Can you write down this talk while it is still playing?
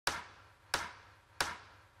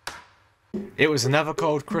It was another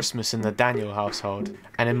cold Christmas in the Daniel household,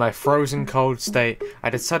 and in my frozen cold state, I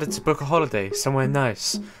decided to book a holiday somewhere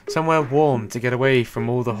nice, somewhere warm to get away from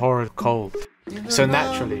all the horrid cold. So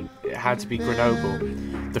naturally, it had to be Grenoble.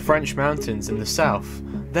 The French mountains in the south,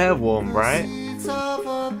 they're warm, right?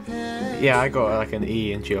 Yeah, I got like an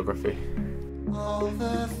E in geography.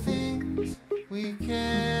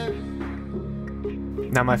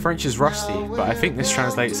 Now my French is rusty, but I think this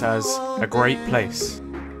translates as a great place.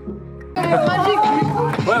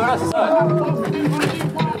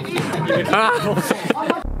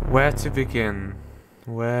 Where to begin?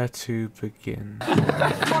 Where to begin?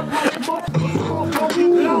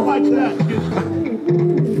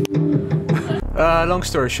 Long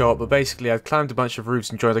story short, but basically I'd climbed a bunch of roofs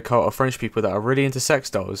and joined a cult of French people that are really into sex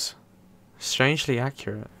dolls. Strangely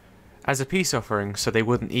accurate. As a peace offering, so they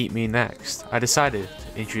wouldn't eat me next, I decided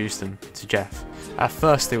to introduce them to Jeff. At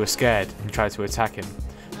first they were scared and tried to attack him,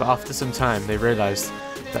 but after some time they realised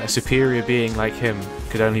that a superior being like him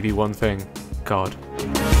could only be one thing: God.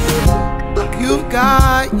 You've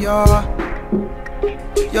got your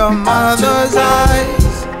mother's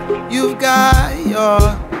eyes, you've got your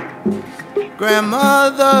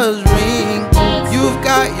grandmother's ring, you've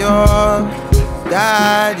got your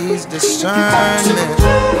daddy's discernment.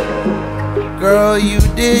 Girl, you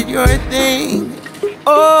did your thing.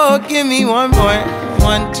 Oh, give me one more.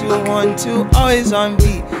 1, 2, 1, 2, always on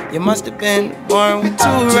beat. You must have been born with 2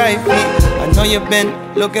 right feet. I know you've been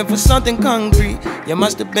looking for something concrete. You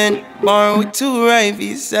must have been born with 2 right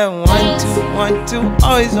feet. Said 1, 2, 1, 2,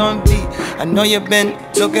 always on beat. I know you've been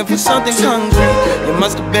looking for something concrete. You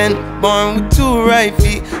must have been born with 2 right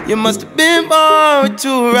feet. You must have been born with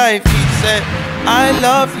 2 right feet. Said, I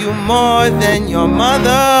love you more than your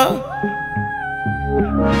mother,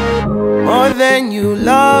 more than you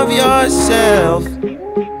love yourself.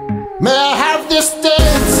 May I have this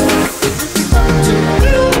dance?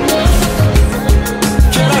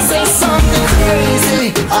 Can I say something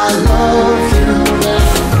crazy? I love you.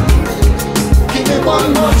 Give me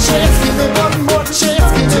one more chance, give me one more